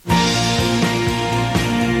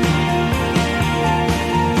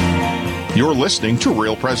You're listening to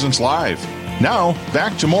Real Presence Live. Now,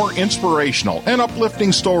 back to more inspirational and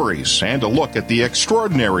uplifting stories and a look at the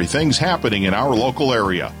extraordinary things happening in our local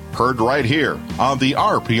area. Heard right here on the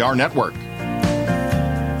RPR Network.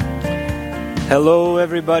 Hello,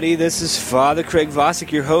 everybody. This is Father Craig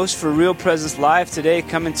Vosick, your host for Real Presence Live today,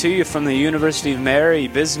 coming to you from the University of Mary,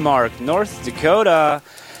 Bismarck, North Dakota.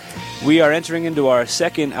 We are entering into our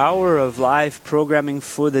second hour of live programming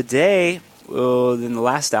for the day. In the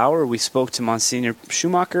last hour, we spoke to Monsignor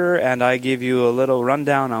Schumacher, and I gave you a little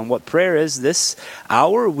rundown on what prayer is. This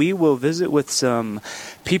hour, we will visit with some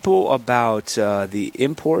people about the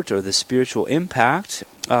import or the spiritual impact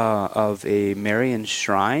of a Marian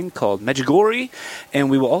shrine called Medjugorje, and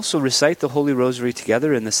we will also recite the Holy Rosary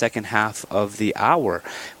together in the second half of the hour,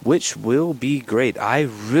 which will be great. I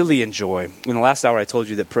really enjoy. In the last hour, I told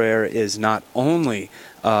you that prayer is not only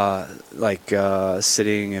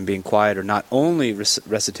sitting and being quiet, or not only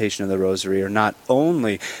recitation of the Rosary, or not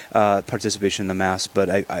only participation in the Mass, but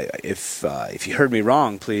if you heard me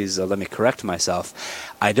wrong, please let me correct myself.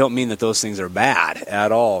 I don't mean that those things are bad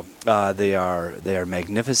at all. They are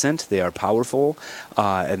magnificent, they are powerful,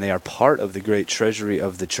 and they are part of the great treasury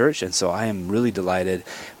of the Church, and so I am really delighted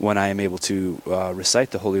when I am able to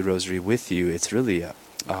recite the Holy Rosary with you. It's really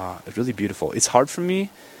beautiful. It's hard for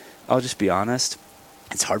me, I'll just be honest.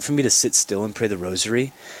 It's hard for me to sit still and pray the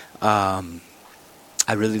Rosary. I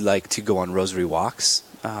really like to go on Rosary walks.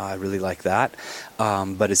 I really like that.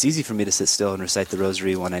 But it's easy for me to sit still and recite the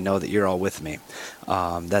Rosary when I know that you're all with me.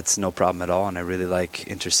 That's no problem at all, and I really like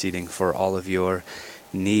interceding for all of your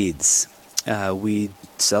needs. We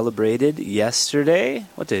celebrated yesterday.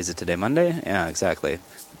 What day is it today? Monday? Yeah, exactly.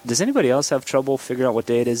 Does anybody else have trouble figuring out what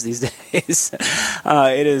day it is these days?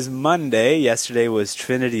 It is Monday. Yesterday was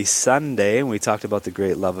Trinity Sunday, and we talked about the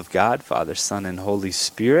great love of God, Father, Son, and Holy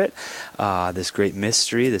Spirit, this great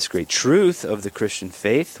mystery, this great truth of the Christian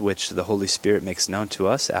faith, which the Holy Spirit makes known to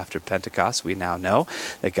us after Pentecost. We now know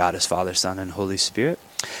that God is Father, Son, and Holy Spirit.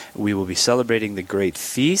 We will be celebrating the great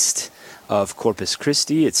feast of Corpus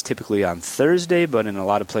Christi. It's typically on Thursday, but in a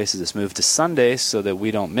lot of places it's moved to Sunday so that we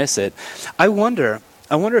don't miss it. I wonder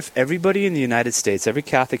if everybody in the United States, every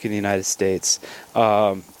Catholic in the United States,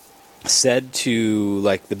 said to,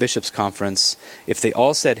 like, the Bishops' Conference, if they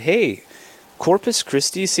all said, hey, Corpus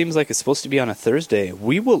Christi seems like it's supposed to be on a Thursday,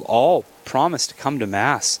 we will all promise to come to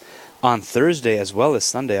Mass on Thursday as well as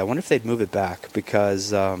Sunday. I wonder if they'd move it back,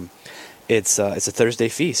 because it's a Thursday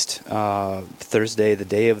feast. Thursday, the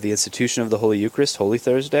day of the institution of the Holy Eucharist, Holy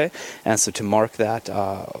Thursday. And so to mark that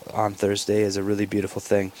on Thursday is a really beautiful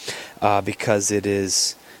thing, because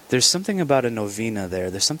there's something about a novena there.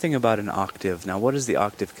 There's something about an octave. Now, what is the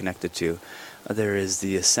octave connected to? There is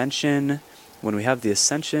the Ascension. When we have the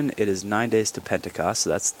Ascension, it is 9 days to Pentecost. So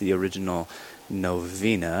that's the original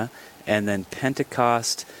novena. And then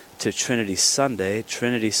Pentecost to Trinity Sunday.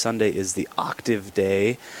 Trinity Sunday is the octave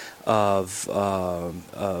day of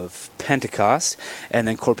Pentecost, and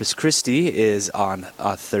then Corpus Christi is on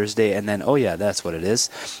Thursday, and then that's what it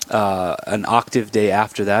is. An octave day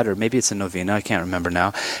after that, or maybe it's a novena, I can't remember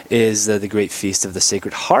now, is the great feast of the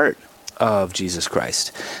Sacred Heart of Jesus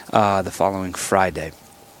Christ, the following Friday.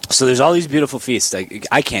 So there's all these beautiful feasts.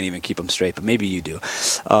 I can't even keep them straight, but maybe you do.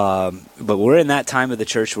 But we're in that time of the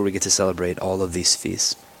Church where we get to celebrate all of these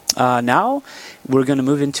feasts. Now, we're going to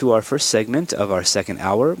move into our first segment of our second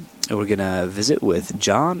hour. We're going to visit with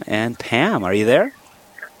John and Pam. Are you there?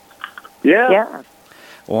 Yeah.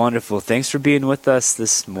 Wonderful. Thanks for being with us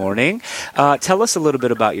this morning. Tell us a little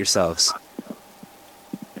bit about yourselves.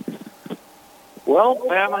 Well,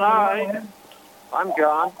 Pam and I'm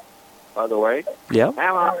John, by the way. Yeah.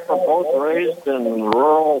 Pam and I were both raised in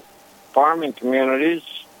rural farming communities,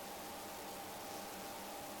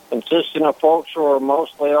 consisting of folks who are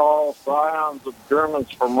mostly all scions of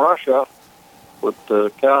Germans from Russia with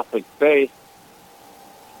the Catholic faith.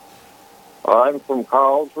 I'm from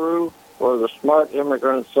Karlsruhe, where the smart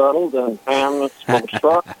immigrants settled, and Pam is from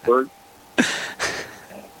Strasbourg.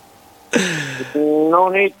 No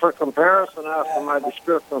need for comparison after my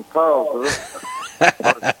description of Karlsruhe.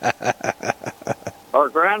 Our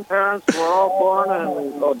grandparents were all born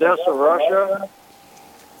in Odessa, Russia,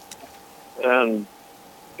 and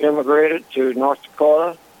immigrated to North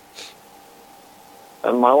Dakota,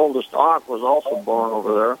 and my oldest aunt was also born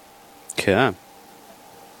over there. Okay.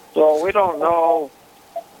 So we don't know.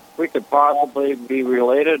 We could possibly be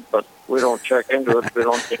related, but we don't check into it. We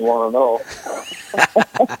don't even want to know.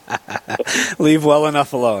 Leave well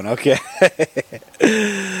enough alone. Okay.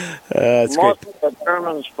 That's Most great. of the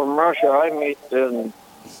Germans from Russia I meet in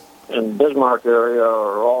Bismarck area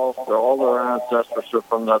are all their ancestors are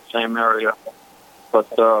from that same area.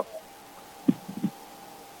 But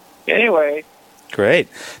Anyway. Great.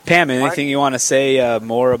 Pam, anything you want to say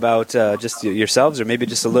more about just yourselves, or maybe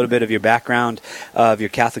just a little bit of your background of your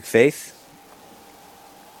Catholic faith?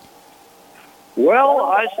 Well,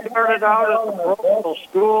 I started out at the parochial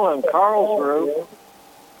school in Carlsruhe,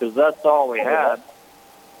 because that's all we had.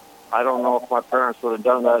 I don't know if my parents would have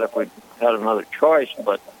done that if we had another choice,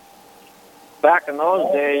 but back in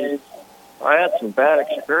those days, I had some bad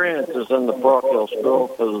experiences in the parochial school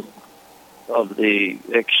because of the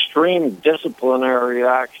extreme disciplinary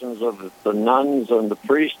actions of the nuns and the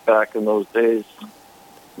priests back in those days.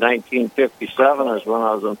 1957 is when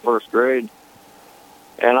I was in first grade.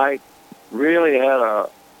 And I really had a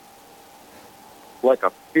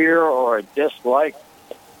fear or a dislike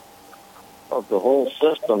of the whole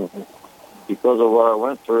system because of what I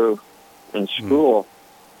went through in school.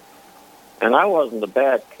 And I wasn't a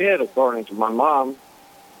bad kid, according to my mom.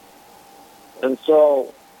 And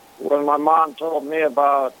so when my mom told me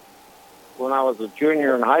about when I was a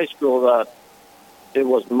junior in high school that it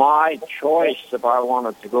was my choice if I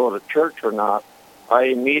wanted to go to church or not, I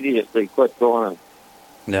immediately quit going.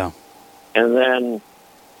 Yeah. And then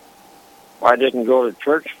I didn't go to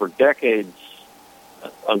church for decades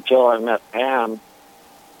until I met Pam.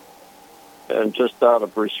 And just out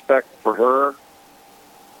of respect for her,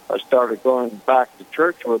 I started going back to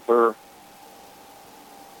church with her.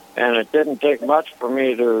 And it didn't take much for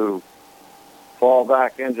me to fall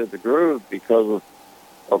back into the groove because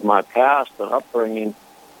of my past and upbringing,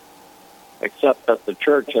 except that the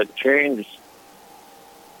church had changed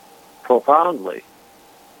profoundly.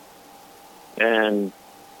 And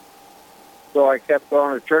so I kept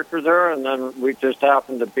going to church with her, and then we just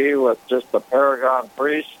happened to be with just a paragon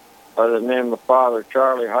priest by the name of Father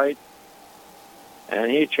Charlie Height.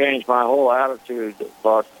 And he changed my whole attitude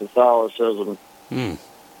about Catholicism.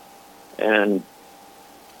 And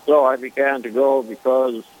so I began to go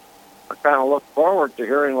because I kind of looked forward to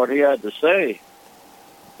hearing what he had to say.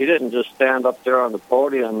 He didn't just stand up there on the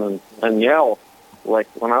podium and yell like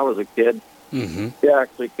when I was a kid. Mm-hmm. He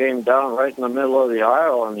actually came down right in the middle of the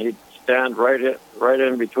aisle, and he'd stand right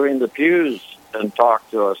in between the pews and talk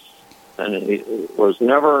to us. And it was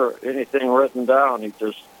never anything written down. He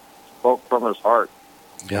just spoke from his heart.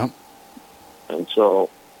 Yeah. And so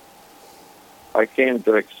I came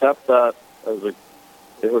to accept that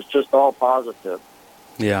it was just all positive.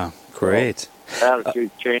 Yeah, great. So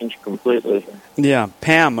attitude changed completely. Yeah.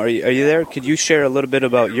 Pam, are you there? Could you share a little bit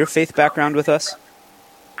about your faith background with us?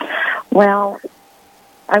 Well,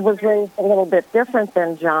 I was raised a little bit different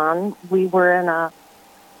than John. We were in a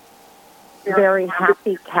very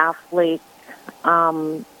happy Catholic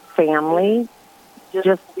family.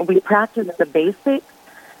 We practiced the basics.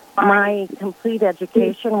 My complete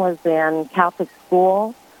education was in Catholic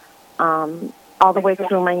school, all the way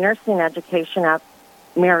through my nursing education at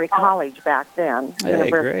Mary College back then,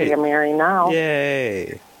 University great. of Mary now.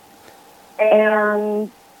 Yay.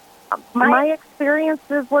 And my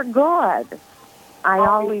experiences were good. I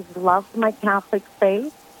always loved my Catholic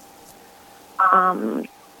faith. And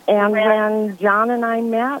when John and I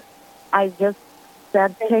met, I just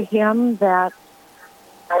said to him that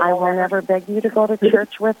I will never beg you to go to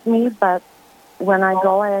church with me, but when I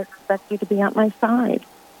go, I expect you to be at my side.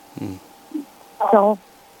 So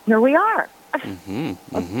here we are.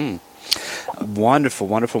 Wonderful,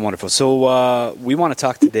 wonderful, wonderful. So we want to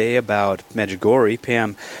talk today about Medjugorje.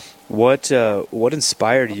 Pam, what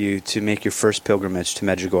inspired you to make your first pilgrimage to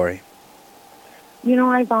Medjugorje? You know,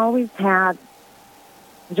 I've always had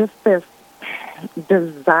just this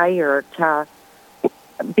desire to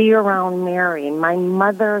be around Mary. My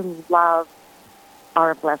mother loved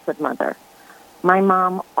our Blessed Mother. My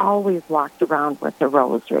mom always walked around with the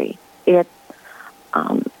rosary.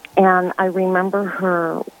 And I remember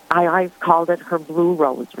her, I always called it her blue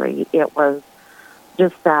rosary. It was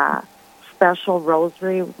just a special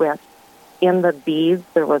rosary with, in the beads,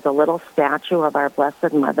 there was a little statue of our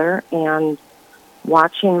Blessed Mother. And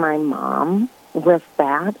watching my mom with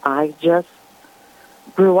that, I just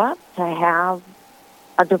grew up to have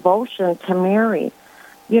a devotion to Mary.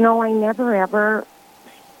 You know, I never ever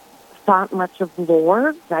thought much of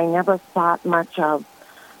Lourdes. I never thought much of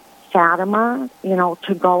Fatima, you know,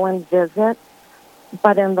 to go and visit.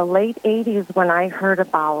 But in the late 80s, when I heard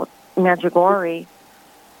about Medjugorje,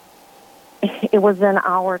 it was in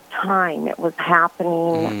our time. It was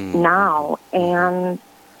happening now, and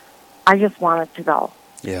I just wanted to go.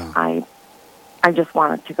 Yeah. I just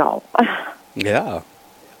wanted to go. Yeah.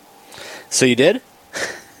 So you did?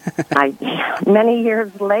 Many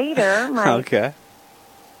years later. Okay.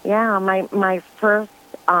 Yeah, my first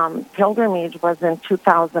pilgrimage was in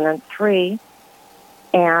 2003,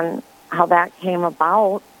 and how that came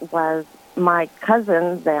about was my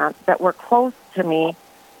cousins that were close to me,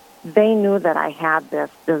 they knew that I had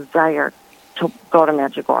this desire to go to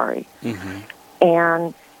Medjugorje. Mm-hmm.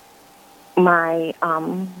 And my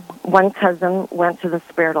one cousin went to the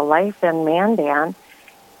Spirit of Life in Mandan,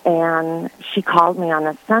 and she called me on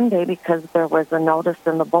a Sunday because there was a notice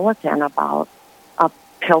in the bulletin about a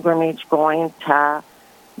pilgrimage going to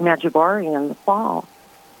Medjugorje in the fall.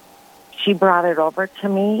 She brought it over to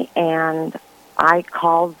me, and I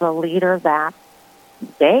called the leader that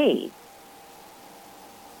day.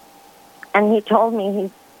 And he told me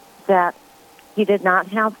that he did not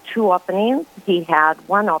have 2 openings. He had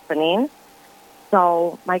 1 opening.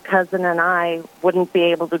 So my cousin and I wouldn't be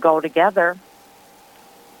able to go together.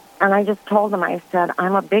 And I just told him, I said,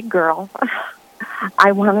 I'm a big girl.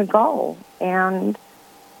 I want to go. And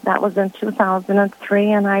that was in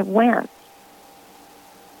 2003, and I went.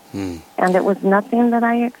 And it was nothing that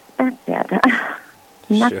I expected.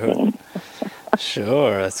 Nothing.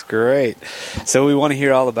 Sure, that's great. So we want to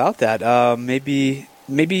hear all about that. Maybe,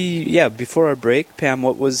 before our break, Pam,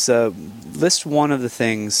 what was, list one of the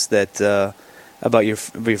things that, about your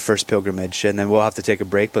first pilgrimage, and then we'll have to take a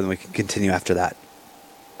break, but then we can continue after that.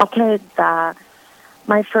 Okay,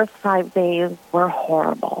 my first 5 days were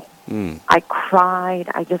horrible. I cried.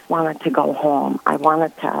 I just wanted to go home. I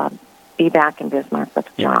wanted to be back in Bismarck with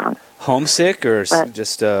John. Homesick or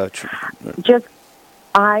just...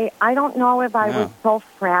 I don't know if I was so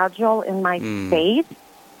fragile in my faith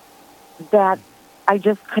that I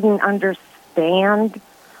just couldn't understand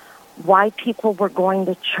why people were going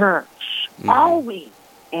to church always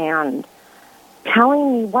and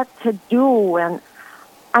telling me what to do. And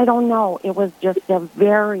I don't know, it was just a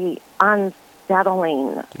very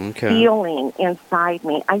unsettling feeling inside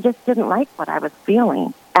me. I just didn't like what I was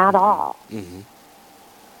feeling at all.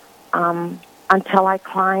 Until I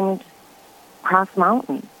climbed Cross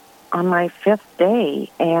Mountain on my 5th day,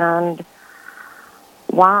 and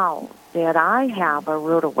wow, did I have a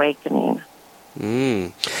rude awakening.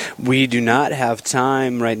 We do not have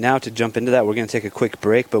time right now to jump into that. We're going to take a quick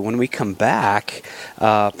break, but when we come back,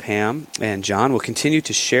 Pam and John will continue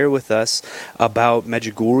to share with us about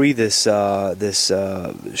Medjugorje, this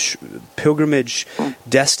pilgrimage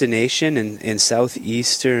destination in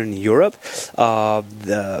southeastern Europe.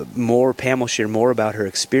 Pam will share more about her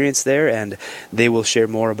experience there, and they will share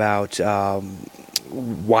more about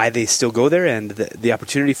why they still go there and the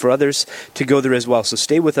opportunity for others to go there as well. So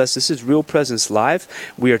stay with us. This is Real Presence Live.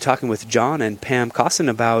 We are talking with John and Pam Cosson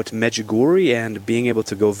about Medjugorje and being able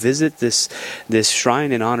to go visit this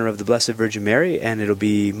shrine in honor of the Blessed Virgin Mary, and it'll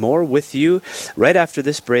be more with you right after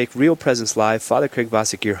this break. Real Presence Live. Father Craig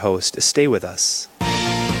Vosick, your host. Stay with us.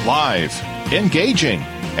 Live, engaging,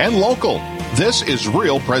 and local. This is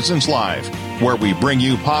Real Presence Live, where we bring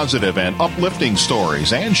you positive and uplifting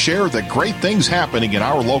stories and share the great things happening in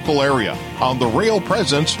our local area on the Real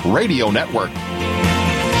Presence Radio Network.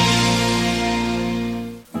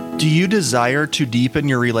 Do you desire to deepen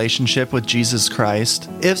your relationship with Jesus Christ?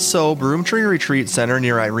 If so, Broomtree Retreat Center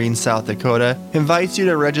near Irene, South Dakota invites you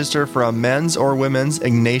to register for a men's or women's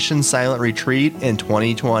Ignatian Silent Retreat in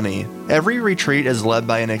 2020. Every retreat is led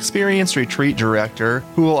by an experienced retreat director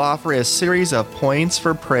who will offer a series of points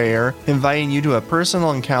for prayer, inviting you to a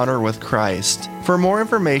personal encounter with Christ. For more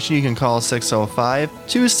information, you can call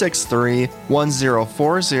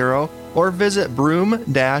 605-263-1040 or visit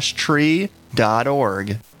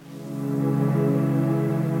broom-tree.org.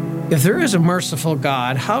 If there is a merciful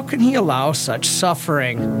God, how can he allow such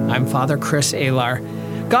suffering? I'm Father Chris Alar.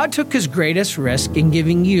 God took his greatest risk in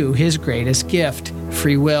giving you his greatest gift,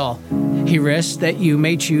 free will. He risked that you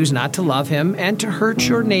may choose not to love him and to hurt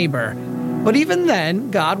your neighbor. But even then,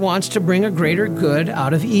 God wants to bring a greater good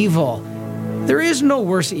out of evil. There is no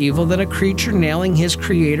worse evil than a creature nailing his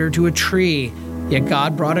creator to a tree. Yet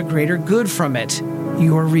God brought a greater good from it,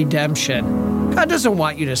 your redemption. God doesn't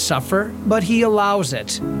want you to suffer, but he allows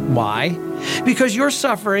it. Why? Because your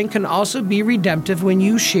suffering can also be redemptive when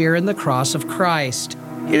you share in the cross of Christ.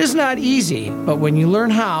 It is not easy, but when you learn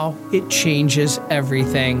how, it changes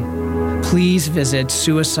everything. Please visit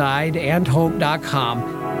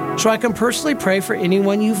suicideandhope.com so I can personally pray for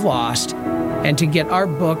anyone you've lost, and to get our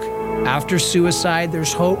book, After Suicide,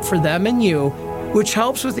 There's Hope for Them and You, which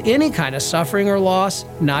helps with any kind of suffering or loss,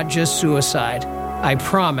 not just suicide. I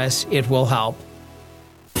promise it will help.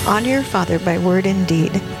 Honor your father by word and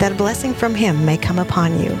deed, that a blessing from him may come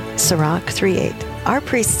upon you. Sirach 3:8. Our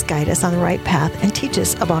priests guide us on the right path and teach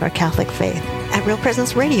us about our Catholic faith. At Real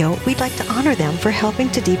Presence Radio, we'd like to honor them for helping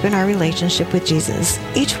to deepen our relationship with Jesus.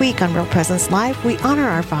 Each week on Real Presence Live, we honor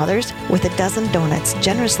our fathers with a dozen donuts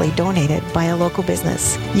generously donated by a local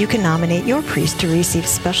business. You can nominate your priest to receive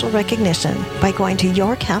special recognition by going to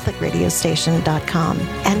yourcatholicradiostation.com.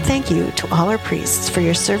 And thank you to all our priests for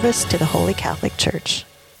your service to the Holy Catholic Church.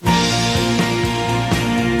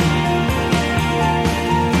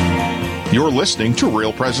 You're listening to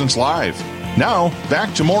Real Presence Live. Now,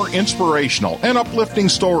 back to more inspirational and uplifting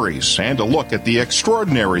stories and a look at the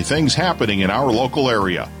extraordinary things happening in our local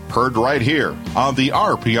area. Heard right here on the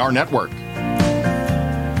RPR Network.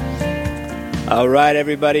 All right,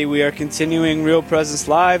 everybody, we are continuing Real Presence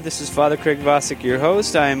Live. This is Father Craig Vosick, your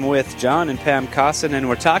host. I am with John and Pam Cosson, and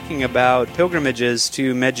we're talking about pilgrimages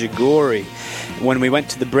to Medjugorje. When we went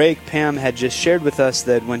to the break, Pam had just shared with us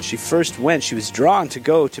that when she first went, she was drawn to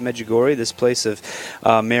go to Medjugorje, this place of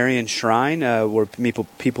Marian Shrine where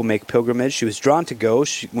people make pilgrimage. She was drawn to go.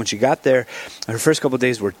 When she got there, her first couple of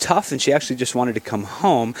days were tough, and she actually just wanted to come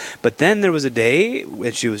home. But then there was a day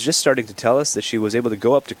when she was just starting to tell us that she was able to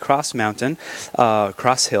go up to Cross Mountain,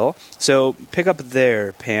 Cross Hill. So pick up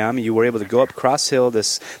there, Pam. You were able to go up Cross Hill,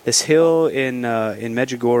 this hill in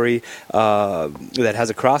Medjugorje that has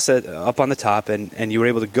a cross up on the top, and you were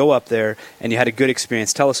able to go up there, and you had a good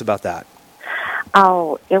experience. Tell us about that.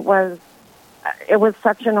 Oh, it was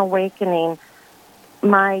such an awakening.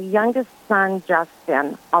 My youngest son,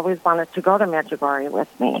 Justin, always wanted to go to Medjugorje with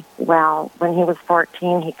me. Well, when he was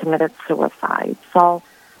 14, he committed suicide. So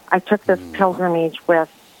I took this pilgrimage with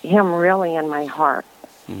him really in my heart.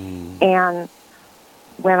 And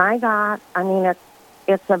when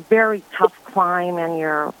it's a very tough climb, and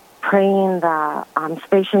you're praying the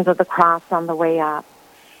Stations of the Cross on the way up.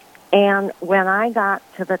 And when I got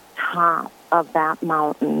to the top of that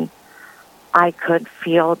mountain, I could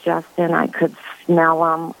feel Justin. I could smell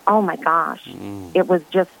him. Oh, my gosh. It was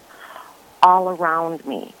just all around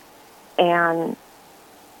me. And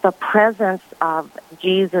the presence of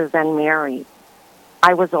Jesus and Mary,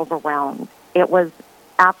 I was overwhelmed. It was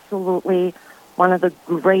absolutely one of the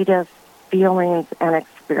greatest feelings and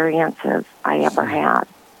experiences I ever had.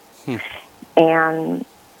 And,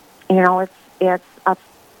 it's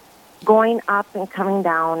going up and coming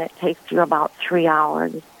down. It takes you about 3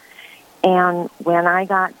 hours. And when I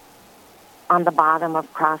got on the bottom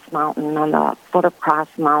of Cross Mountain, on the foot of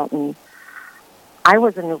Cross Mountain, I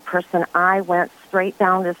was a new person. I went straight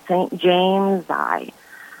down to St. James.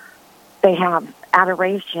 They have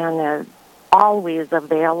adoration is always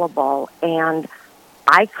available, and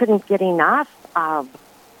I couldn't get enough of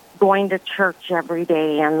going to church every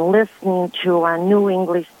day and listening to a new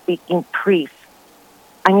English-speaking priest.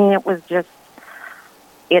 I mean,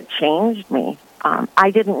 it changed me.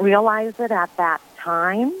 I didn't realize it at that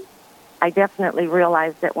time. I definitely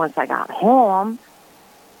realized it once I got home,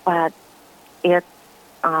 but it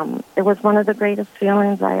was one of the greatest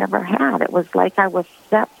feelings I ever had. It was like I was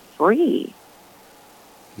set free.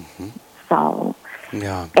 So,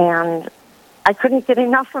 yeah. And I couldn't get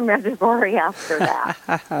enough from Medjugorje after that.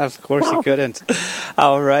 Of course you couldn't.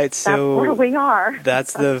 All right, so that's where we are.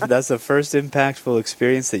 that's the first impactful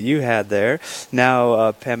experience that you had there.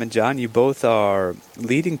 Now, Pam and John, you both are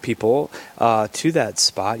leading people to that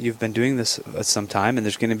spot. You've been doing this some time, and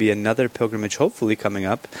there's going to be another pilgrimage hopefully coming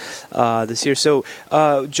up this year. So,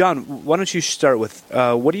 John, why don't you start with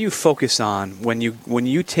what do you focus on when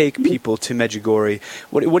you take people to Medjugorje?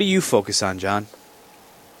 What do you focus on, John?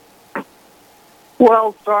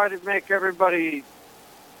 Well, try to make everybody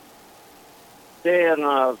stay in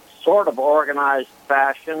a sort of organized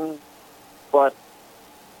fashion, but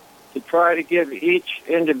to try to give each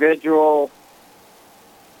individual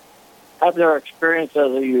have their experience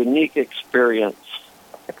as a unique experience.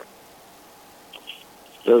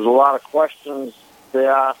 There's a lot of questions they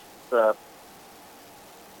ask that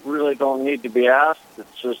really don't need to be asked.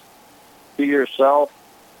 It's just be yourself.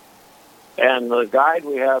 And the guide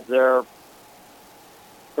we have there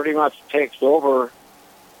pretty much takes over,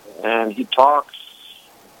 and he talks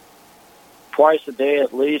twice a day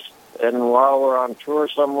at least. And while we're on tour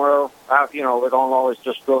somewhere, we don't always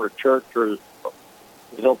just go to church, or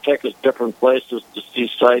he'll take us different places to see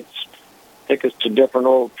sights, take us to different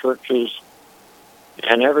old churches.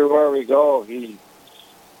 And everywhere we go, he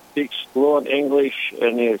speaks fluent English,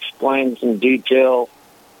 and he explains in detail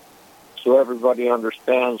so everybody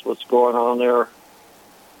understands what's going on there.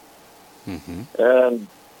 And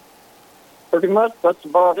pretty much that's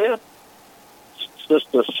about it. It's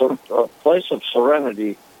just a place of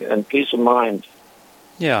serenity and peace of mind.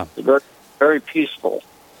 Yeah. It's very, very peaceful.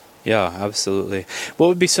 Yeah, absolutely. What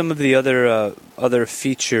would be some of the other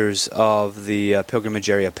features of the pilgrimage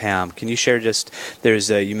area, Pam? Can you share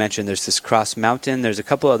you mentioned there's this Cross Mountain, there's a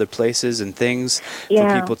couple other places and things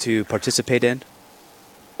for people to participate in?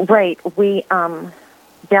 Right. We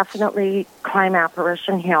definitely climb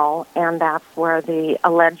Apparition Hill, and that's where the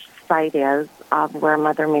alleged site is of where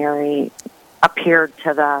Mother Mary appeared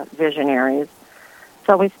to the visionaries.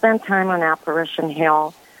 So we spend time on Apparition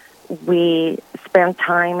Hill. We spend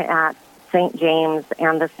time at St. James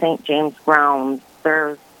and the St. James grounds.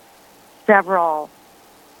 There's several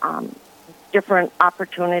different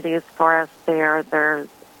opportunities for us there. There's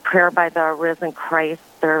prayer by the risen Christ.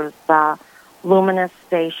 There's the luminous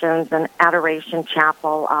stations and adoration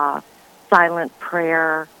chapel, silent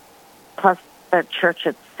prayer, plus the church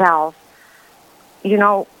itself. You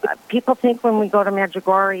know, people think when we go to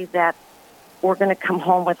Medjugorje that we're going to come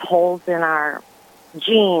home with holes in our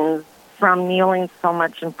jeans from kneeling so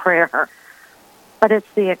much in prayer. But it's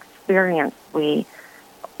the experience.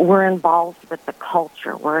 We're involved with the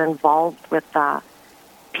culture. We're involved with the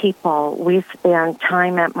people. We spend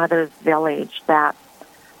time at Mother's Village, that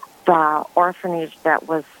the orphanage that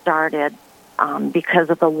was started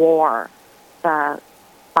because of the war, the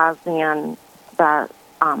Bosnian, the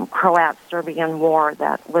Croat-Serbian war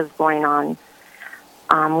that was going on.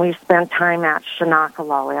 We spent time at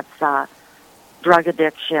Shanakalo. It's a drug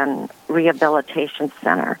addiction rehabilitation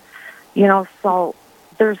center. You know, so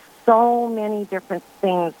there's so many different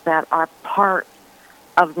things that are part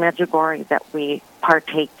of Medjugorje that we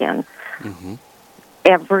partake in. Mm-hmm.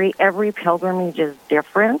 Every pilgrimage is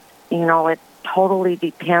different. You know, it totally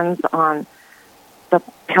depends on the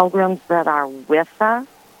pilgrims that are with us.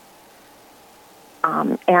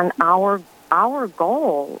 And our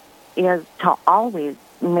goal is to always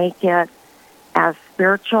make it as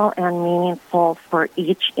spiritual and meaningful for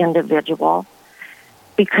each individual,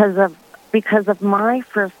 because of my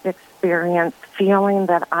first experience feeling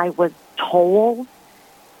that I was told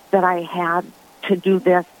that I had to do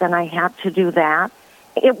this and I had to do that.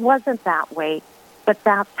 It wasn't that way, but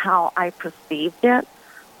that's how I perceived it.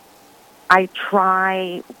 I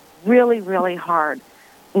try really, really hard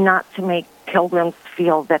not to make pilgrims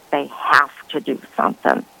feel that they have to do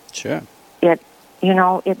something. Sure.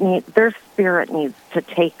 Their spirit needs to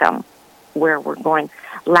take them where we're going.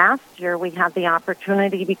 Last year we had the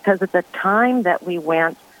opportunity, because at the time that we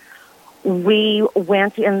went in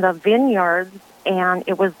the vineyards, and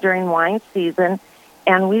it was during wine season,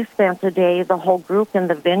 and we spent a day, the whole group, in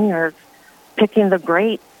the vineyards picking the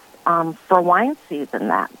grapes for wine season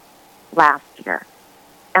that last year.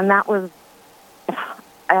 And that was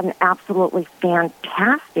an absolutely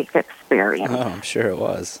fantastic experience. Oh, I'm sure it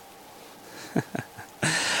was.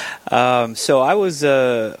 So I was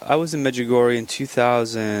in Medjugorje in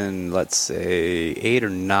 2000, let's say 8 or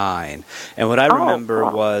 9, and what I remember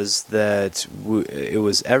was that it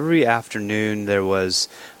was every afternoon there was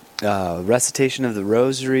recitation of the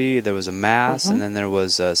rosary, there was a mass, and then there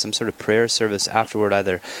was some sort of prayer service afterward,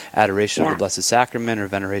 either adoration of the Blessed Sacrament or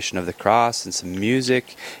veneration of the cross, and some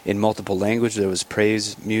music in multiple languages. There was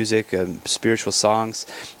praise music, spiritual songs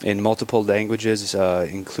in multiple languages,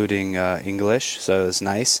 including English, so it was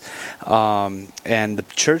nice. And the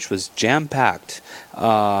church was jam-packed,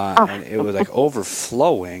 and it was like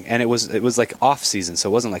overflowing, and it was like off-season, so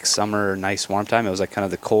it wasn't like summer, nice warm time. It was like kind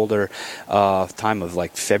of the colder time of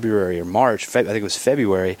like February or March. I think it was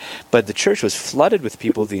February, but the church was flooded with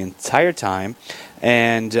people the entire time.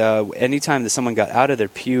 And anytime that someone got out of their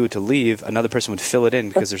pew to leave, another person would fill it in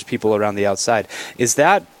because there's people around the outside. Is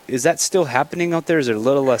that still happening out there? Is it a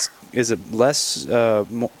little less? Is it less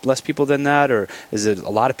people than that, or is it a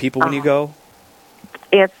lot of people when you go?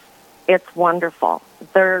 It's wonderful.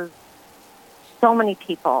 There's so many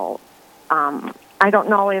people. I don't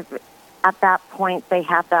know if at that point they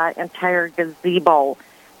had the entire gazebo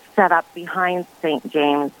set up behind St.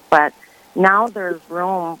 James, but now there's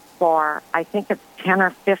room for, I think it's 10 or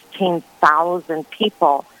 15,000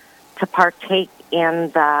 people to partake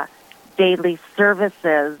in the daily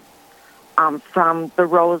services, from the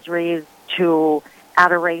rosaries to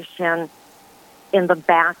adoration in the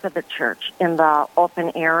back of the church, in the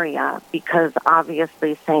open area, because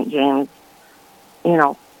obviously St. James,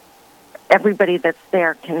 everybody that's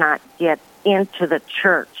there cannot get into the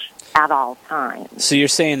church at all times. So you're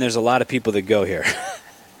saying there's a lot of people that go here.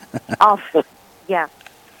 Oh, yes.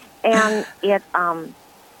 And it,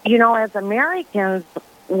 as Americans,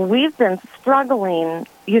 we've been struggling,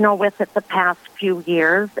 with it the past few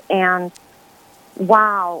years. And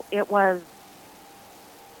wow, it was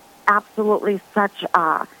absolutely such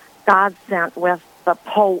a godsend with the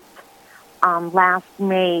Pope last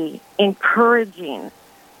May encouraging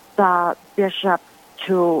the bishops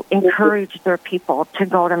to encourage their people to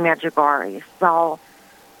go to Medjugorje. So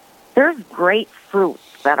there's great fruits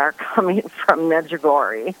that are coming from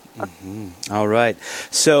Medjugorje. All right.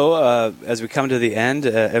 So as we come to the end,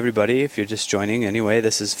 everybody, if you're just joining anyway,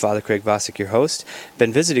 this is Father Craig Vosick, your host.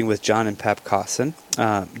 Been visiting with John and Pam Cosson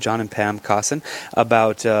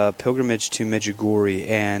about pilgrimage to Medjugorje,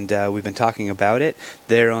 and we've been talking about it,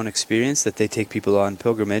 their own experience that they take people on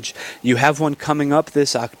pilgrimage. You have one coming up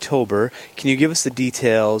this October. Can you give us the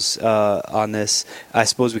details on this? I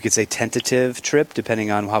suppose we could say tentative trip,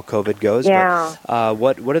 depending on how COVID goes. Yeah.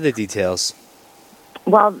 But what are the details?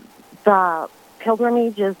 Well, the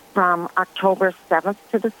pilgrimage is from October 7th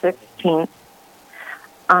to the 16th.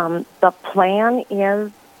 The plan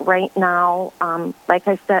is right now, like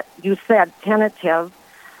I said, you said tentative.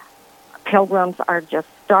 Pilgrims are just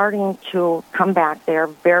starting to come back. There are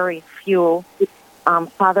very few.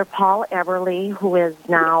 Father Paul Eberly, who is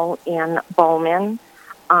now in Bowman,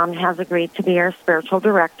 has agreed to be our spiritual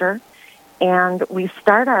director. And we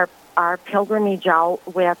start our pilgrimage out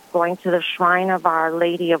with going to the shrine of Our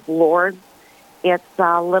Lady of Lourdes. It's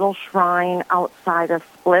a little shrine outside of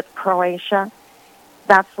Split, Croatia.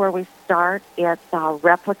 That's where we start. It's a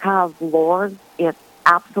replica of Lourdes. It's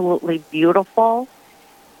absolutely beautiful.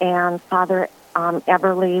 And Father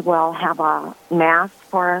Eberly will have a Mass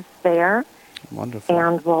for us there. Wonderful.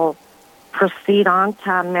 And we'll proceed on to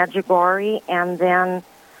Medjugorje and then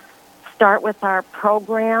start with our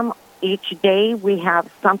program. Each day we have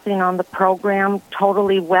something on the program,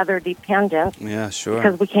 totally weather dependent. Yeah, sure.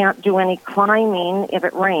 Because we can't do any climbing if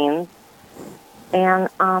it rains. And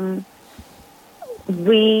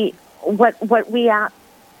we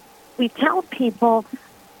tell people,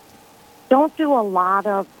 don't do a lot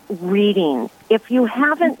of reading. If you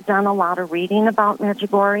haven't done a lot of reading about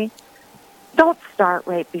Medjugorje, don't start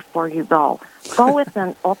right before you go. Go with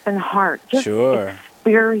an open heart. Just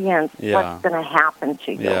experience what's going to happen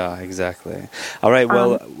to you. Yeah, exactly. All right,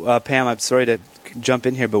 well, Pam, I'm sorry to jump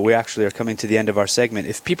in here, but we actually are coming to the end of our segment.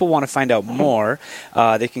 If people want to find out more,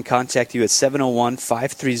 they can contact you at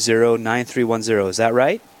 701-530-9310. Is that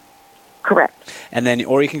right? Correct. And then,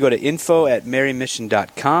 or you can go to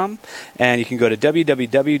info@marymission.com, and you can go to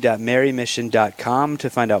www.marymission.com to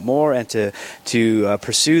find out more and to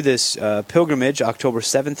pursue this pilgrimage October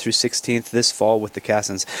 7th through 16th this fall with the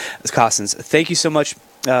Cossons. Thank you so much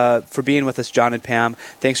for being with us, John and Pam.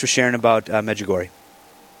 Thanks for sharing about Medjugorje.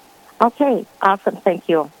 Okay, awesome. Thank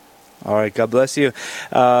you. All right, God bless you.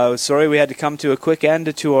 Sorry we had to come to a quick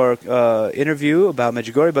end to our interview about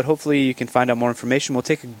Medjugorje, but hopefully you can find out more information. We'll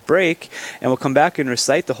take a break, and we'll come back and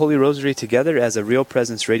recite the Holy Rosary together as a Real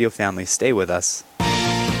Presence Radio family. Stay with us.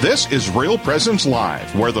 This is Real Presence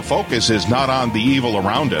Live, where the focus is not on the evil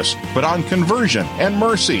around us, but on conversion and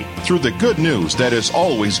mercy through the good news that is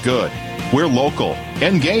always good. We're local,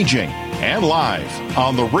 engaging, and live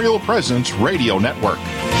on the Real Presence Radio Network.